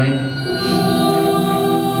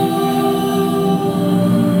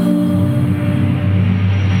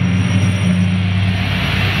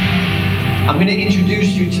I'm going to introduce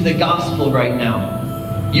you to the gospel right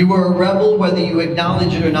now. You are a rebel whether you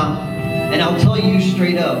acknowledge it or not. And I'll tell you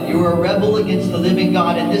straight up, you are a rebel against the living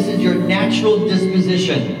God, and this is your natural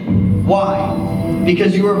disposition. Why?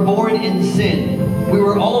 Because you were born in sin. We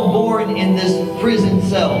were all born in this prison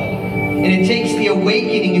cell. And it takes the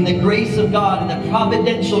awakening and the grace of God and the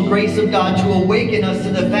providential grace of God to awaken us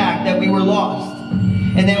to the fact that we were lost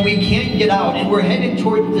and that we can't get out, and we're headed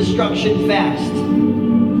toward destruction fast.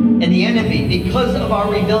 And the enemy, because of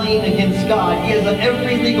our rebellion against God, he has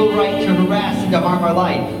every legal right to harass and to harm our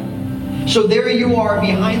life. So there you are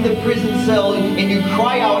behind the prison cell and you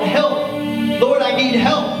cry out, "Help! Lord, I need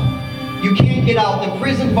help!" You can't get out. The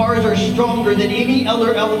prison bars are stronger than any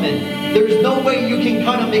other element. There's no way you can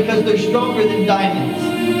cut them because they're stronger than diamonds.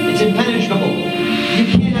 It's impenetrable. You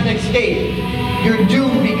cannot escape. You're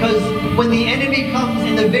doomed, because when the enemy comes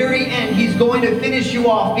in the very end, he's going to finish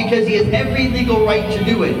you off because he has every legal right to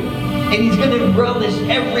do it. And he's going to relish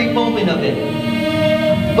every moment of it.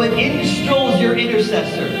 But in strolls your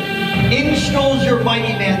intercessor. In strolls your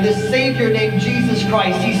mighty man, the Savior named Jesus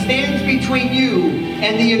Christ. He stands between you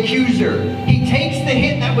and the accuser. He takes the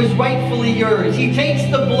hit that was rightfully yours. He takes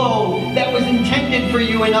the blow that was intended for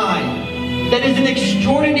you and I. That is an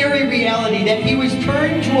extraordinary reality, that he was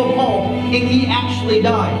turned to a pulp and he actually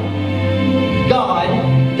died. God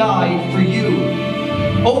died for you.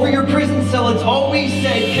 Over your prison cell, it's always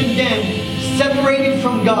said condemned, separated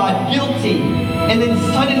from God, guilty. And then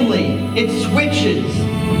suddenly it switches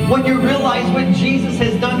when you realize what Jesus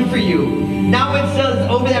has done for you. Now it says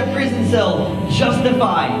over that prison cell,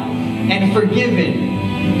 justified and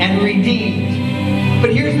forgiven and redeemed.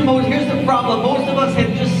 But here's the problem. Most of us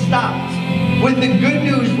have just stopped with the good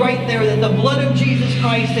news right there, that the blood of Jesus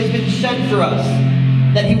Christ has been shed for us,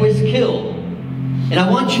 that he was killed. And I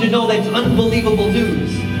want you to know that's unbelievable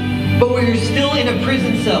news. But we're still in a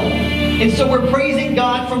prison cell. And so we're praising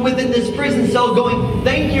God from within this prison cell, going,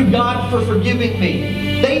 "Thank you, God, for forgiving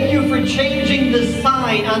me. Thank you for changing the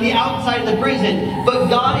sign on the outside of the prison." But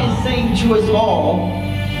God is saying to us all,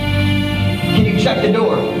 can you check the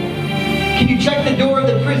door? Can you check the door of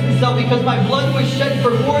the prison cell? Because my blood was shed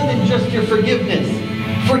for more than just your forgiveness.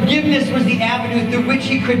 Forgiveness was the avenue through which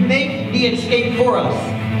he could make the escape for us.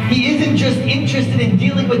 He isn't just interested in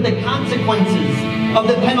dealing with the consequences of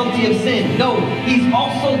the penalty of sin. No, he's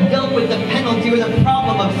also dealt with the penalty or the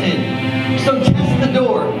problem of sin. So test the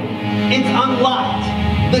door. It's unlocked.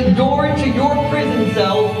 The door to your prison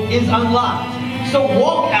cell is unlocked. So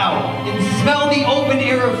walk out and smell the open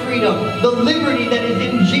air of freedom, the liberty that is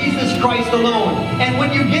in Jesus Christ alone. And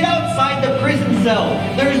when you get outside the prison cell,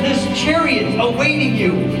 there's this chariot awaiting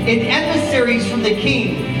you, and emissaries from the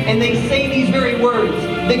king. And they say these very words.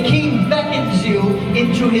 The king beckons you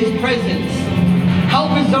into his presence. How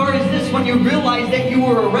bizarre is this when you realize that you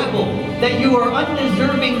were a rebel, that you are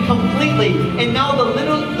undeserving completely, and now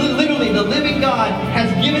literally the living God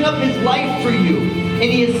has given up his life for you, and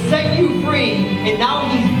he has set you free, and now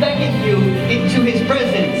he's beckoned you into his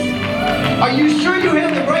presence. Are you sure you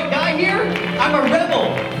have the right guy here? I'm a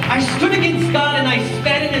rebel. I stood against God and I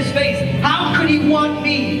spat in his face. How could he want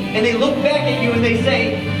me? And they look back at you and they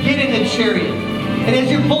say, "Get in the chariot." And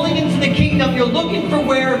as you're pulling into the kingdom, you're looking for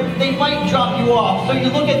where they might drop you off. So you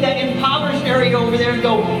look at that impoverished area over there and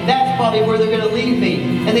go, "That's probably where they're going to leave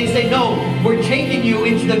me." And they say, "No, we're taking you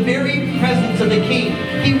into the very presence of the king."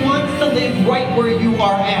 He wants to live right where you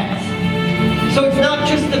are at. So it's not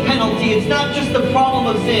just the penalty, it's not just the problem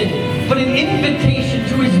of sin, but an invitation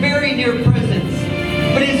to his very near presence.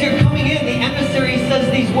 But as you're coming in, the emissary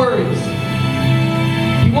says these words.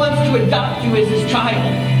 He wants to adopt you as his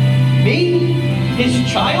child. Me?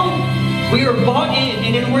 His child? We are bought in,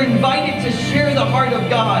 and then we're invited to share the heart of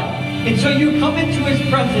God. And so you come into his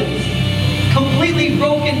presence, completely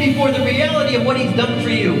broken before the reality of what he's done for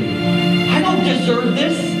you. I don't deserve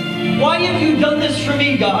this. Why have you done this for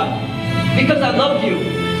me, God? Because I love you.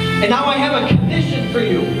 And now I have a condition for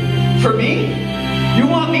you. For me? You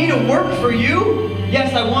want me to work for you?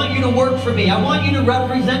 Yes, I want you to work for me. I want you to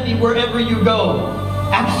represent me wherever you go.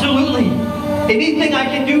 Absolutely. Anything I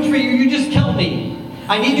can do for you, you just tell me.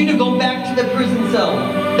 I need you to go back to the prison cell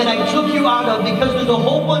that I took you out of, because there's a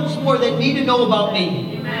whole bunch more that need to know about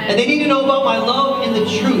me. And they need to know about my love and the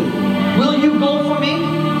truth. Will you go for me?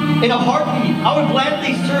 In a heartbeat. I would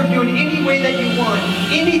gladly serve you in any way that you want.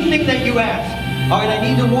 Anything that you ask. All right, I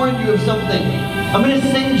need to warn you of something. I'm going to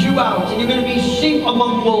send you out, and you're going to be sheep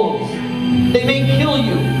among wolves. They may kill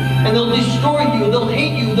you. And they'll destroy you, they'll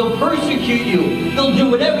hate you, they'll persecute you. They'll do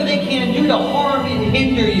whatever they can do to harm and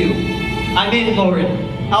hinder you. I'm in, Lord.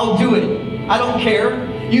 I'll do it. I don't care.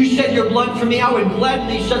 You shed your blood for me. I would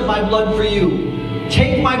gladly shed my blood for you.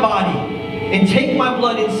 Take my body and take my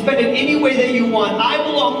blood and spend it any way that you want. I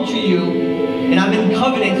belong to you, and I'm in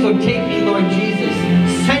covenant, so take me, Lord Jesus.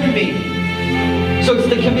 Send me. So it's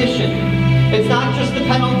the commission. It's not just the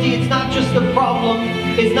penalty. It's not just the problem.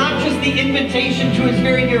 It's not just the invitation to his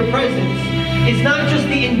very near presence. It's not just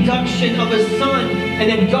the induction of a son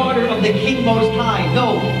and a daughter of the King Most High.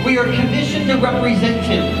 No, we are commissioned to represent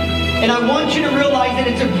him. And I want you to realize that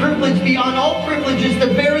it's a privilege beyond all privileges to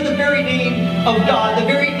bear the very name of God, the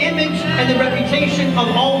very image and the reputation of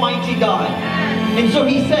Almighty God. And so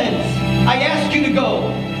he says, I ask you to go.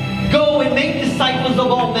 Go and make disciples of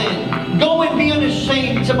all men. Go and be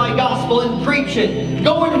unashamed to my gospel and preach it.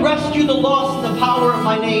 Go and rescue the lost in the power of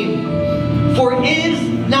my name. For is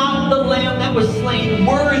not the Lamb that was slain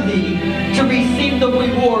worthy to receive the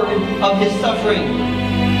reward of his suffering?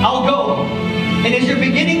 I'll go. And as you're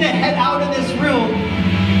beginning to head out of this room,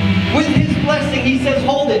 with his blessing, he says,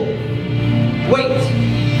 hold it. Wait.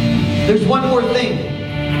 There's one more thing.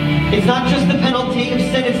 It's not just the penalty of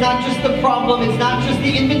sin. It's not just the problem. It's not just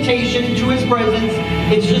the invitation into his presence.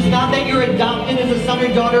 It's just not that you're adopted as a son or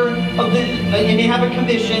daughter of and you have a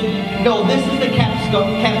commission. No, this is the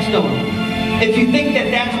capstone. If you think that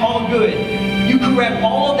that's all good, you can wrap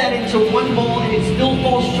all of that into one bowl and it still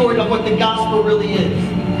falls short of what the gospel really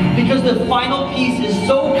is. Because the final piece is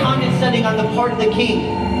so condescending on the part of the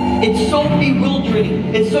king. It's so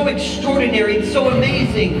bewildering, it's so extraordinary, it's so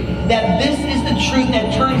amazing that this is the truth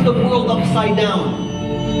that turns the world upside down.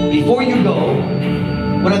 Before you go,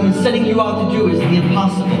 what I'm setting you out to do is the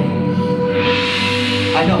impossible.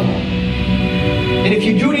 I know. And if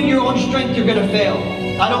you do it in your own strength, you're going to fail.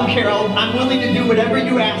 I don't care. I'm willing to do whatever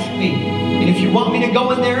you ask me. And if you want me to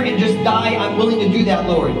go in there and just die, I'm willing to do that,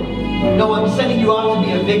 Lord. No, I'm sending you out to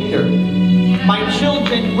be a victor. My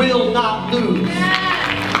children will not lose.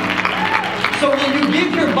 So will you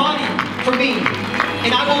give your body for me?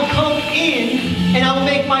 And I will come in and I will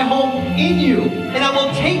make my home in you. And I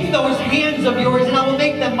will take those hands of yours and I will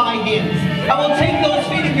make them my hands. I will take those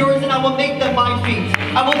feet of yours and I will make them my feet.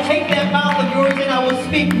 I will take that mouth of yours and I will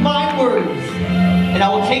speak my words. And I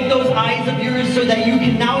will take those eyes of yours so that you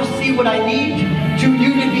can now see what I need to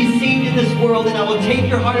you to be seen in this world. And I will take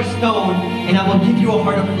your heart of stone and I will give you a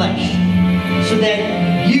heart of flesh. So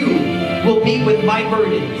that you will meet with my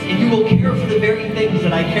burdens and you will care for the very things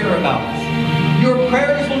that I care about. Your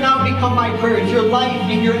prayers will now become my prayers. Your life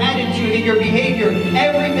and your attitude and your behavior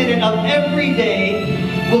every minute of every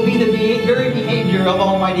day will be the very behavior of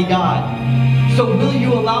Almighty God. So will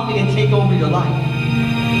you allow me to take over your life?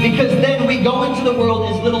 Because then we go into the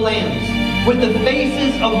world as little lambs with the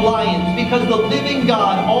faces of lions, because the living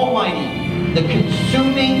God Almighty, the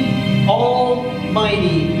consuming,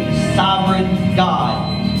 almighty, sovereign God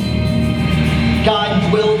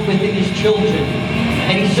dwells within his children.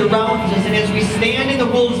 And he surrounds us. And as we stand in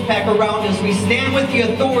the wolves pack around us, we stand with the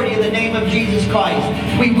authority in the name of Jesus Christ.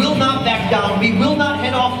 We will not back down. We will not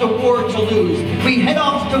head off to war to lose. We head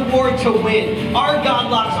off to war to win. Our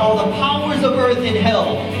God locks all the powers of earth and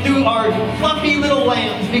hell through our fluffy little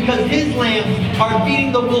lambs, because his lambs are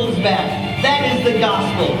beating the wolves back. That is the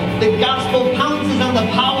gospel. The gospel pounces on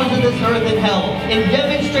the powers of this earth and hell and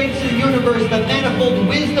demonstrates to the universe the manifold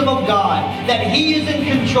wisdom of God, that he is in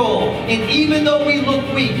control. And even though we look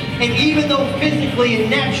weak, and even though physically and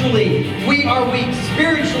naturally we are weak,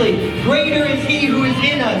 spiritually, greater is he who is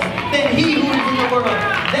in us than he who is in the world.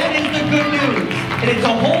 That is the good news. And it's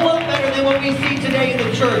a whole lot better than what we see today in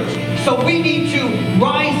the church. So we need to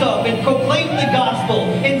rise up and proclaim the gospel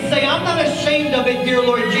and say, I'm not ashamed of it, dear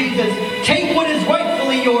Lord Jesus. Take what is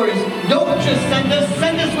rightfully yours. Don't just send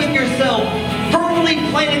us with yourself, firmly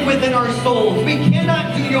planted within our souls. We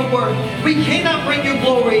cannot do your work. We cannot bring you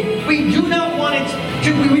glory. We do not want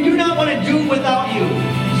to do without you.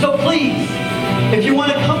 So please, if you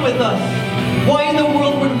want to come with us, why in the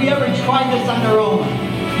world would we ever try this on our own?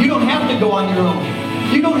 You don't have to go on your own.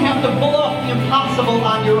 You don't have to pull off the impossible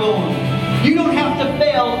on your own. You don't have to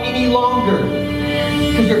fail any longer,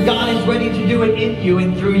 because your God is ready to do it in you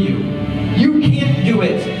and through you. You can't do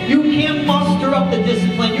it. You can't muster up the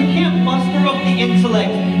discipline. You can't muster up the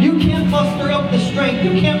intellect. You can't muster up the strength.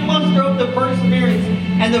 You can't muster up the perseverance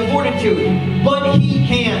and the fortitude. But he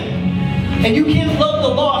can. And you can't love the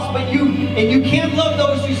lost, and you can't love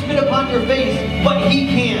those who spit upon your face, but he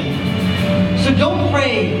can. So don't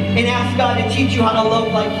pray and ask God to teach you how to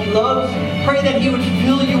love like he loves. Pray that he would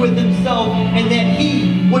fill you with himself and that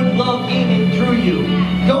he would love in and through you.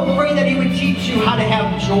 Don't pray that he would teach you how to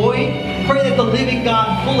have joy. Pray that the living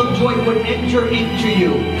God, full of joy, would enter into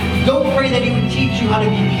you. Don't pray that He would teach you how to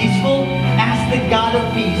be peaceful. Ask the God of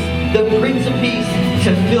peace, the Prince of Peace,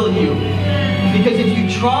 to fill you. Because if you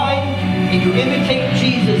try and you imitate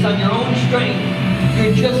Jesus on your own strength,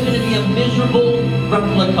 you're just going to be a miserable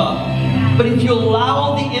replica. But if you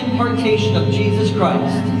allow the impartation of Jesus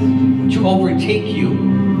Christ to overtake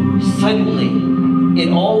you, suddenly it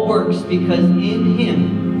all works, because in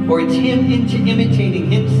Him, or it's Him into imitating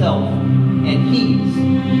Himself, and He's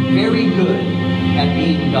very good at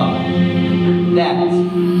being God. That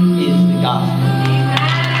is the gospel.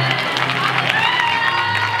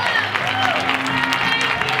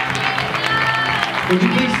 Would you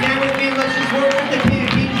please stand with me and let's just worship the King of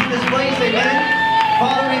Kings in this place, amen?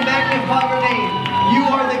 Father, we magnify your name. You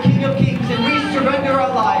are the King of Kings, and we surrender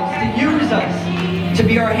our lives to use us, to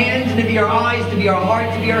be our hands and to be our eyes, to be our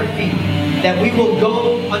heart, to be our feet, that we will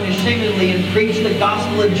go unashamedly and preach the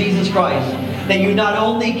gospel of Jesus Christ, that you not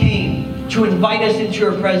only came to invite us into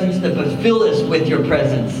your presence, but fill us with your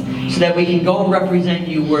presence, so that we can go and represent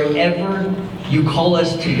you wherever you call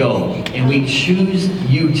us to go. And we choose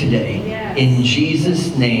you today. In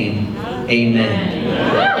Jesus' name, amen.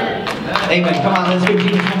 Amen. Come on, let's give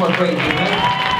Jesus one more praise. Amen.